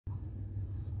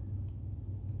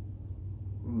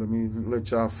Let me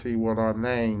let y'all see what our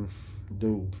name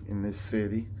do in this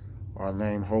city. Our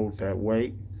name hold that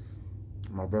weight.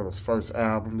 My brother's first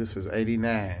album, this is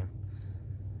 89.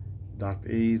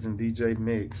 Dr. Ease and DJ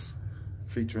Mix,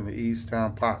 featuring the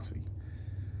Easttown Posse.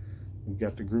 We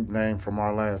got the group name from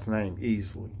our last name,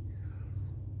 Easley.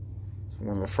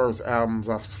 One of the first albums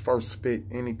I first spit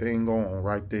anything on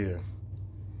right there.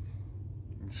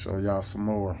 Show y'all some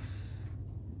more.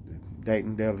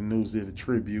 Dayton Daily News did a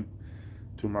tribute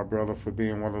to my brother for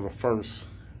being one of the first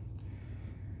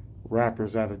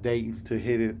rappers out of Dayton to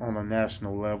hit it on a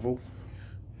national level.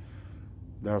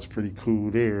 That was pretty cool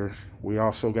there. We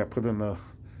also got put in the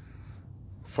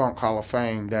Funk Hall of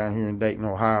Fame down here in Dayton,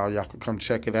 Ohio. Y'all can come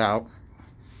check it out.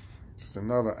 Just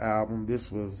another album.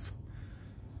 This was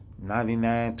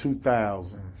 99,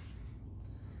 2000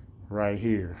 right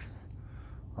here.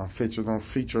 I'm featured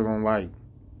on like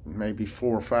maybe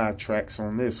 4 or 5 tracks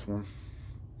on this one.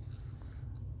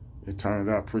 It turned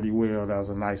out pretty well. That was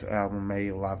a nice album, made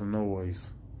a lot of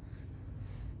noise.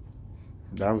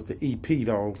 That was the EP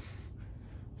though.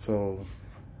 So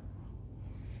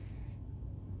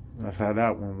that's how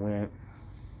that one went.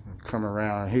 Come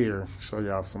around here, show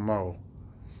y'all some more.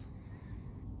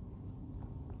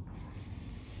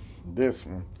 This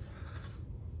one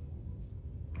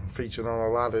featured on a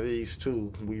lot of these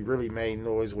too. We really made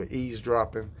noise with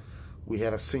Eavesdropping. We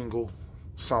had a single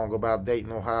song about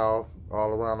Dayton, Ohio, all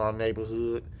around our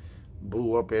neighborhood.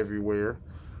 Blew up everywhere.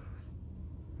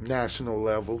 National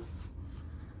level.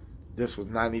 This was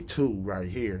 92 right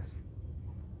here.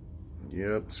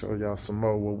 Yep, show y'all some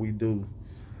more what we do.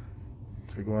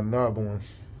 Here go another one.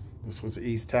 This was the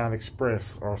Easttown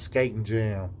Express, our skating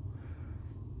jam.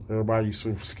 Everybody used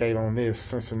to skate on this.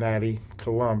 Cincinnati,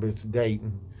 Columbus,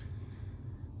 Dayton,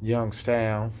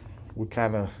 Youngstown. We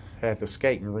kind of had the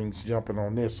skating rinks jumping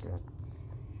on this one.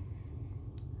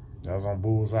 That was on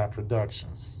Bullseye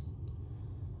Productions.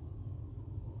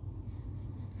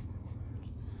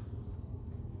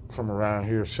 Come around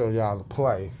here, show y'all the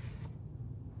play.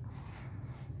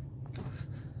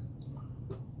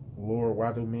 Lord,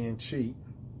 Why Do Men Cheat?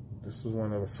 This was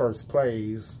one of the first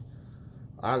plays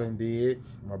I done did.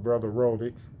 My brother wrote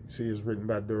it. See, it's written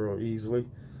by Easley.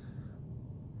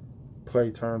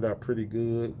 Play turned out pretty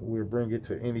good. We'll bring it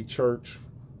to any church,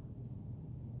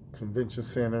 convention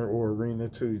center, or arena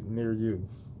near you.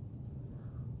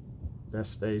 That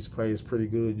stage play is pretty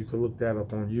good. You can look that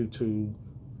up on YouTube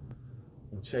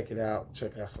and check it out.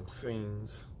 Check out some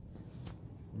scenes.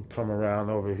 You come around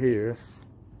over here.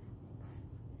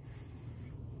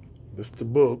 This is the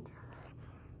book.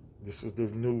 This is the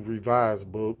new revised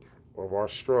book of our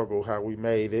struggle, how we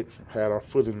made it, had our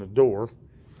foot in the door.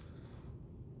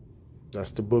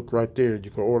 That's the book right there.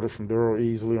 You can order from Daryl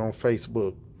Easley on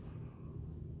Facebook.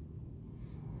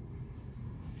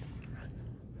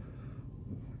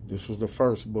 This was the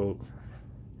first book.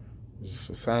 It's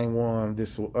the same one.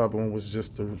 This other one was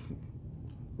just the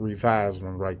revised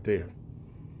one right there.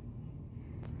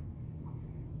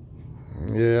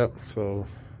 Yep, so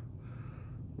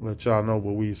let y'all know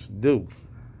what we used to do.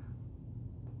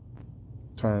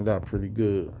 Turned out pretty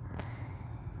good.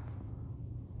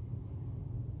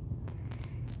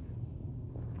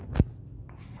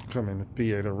 Come in the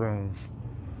theater room.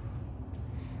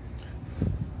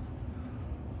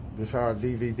 This is how our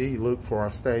DVD look for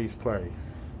our stage play.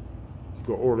 You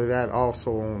can order that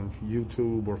also on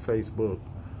YouTube or Facebook.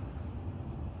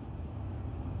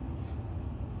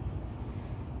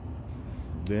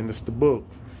 Then it's the book.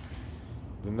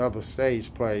 Another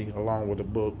stage play along with the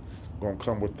book gonna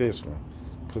come with this one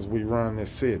because we run this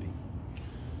city.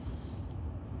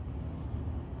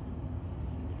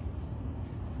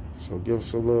 So give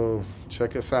us a little,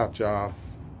 check us out, y'all.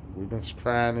 We've been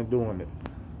trying and doing it.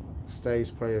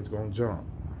 Stage play is gonna jump.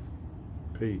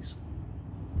 Peace.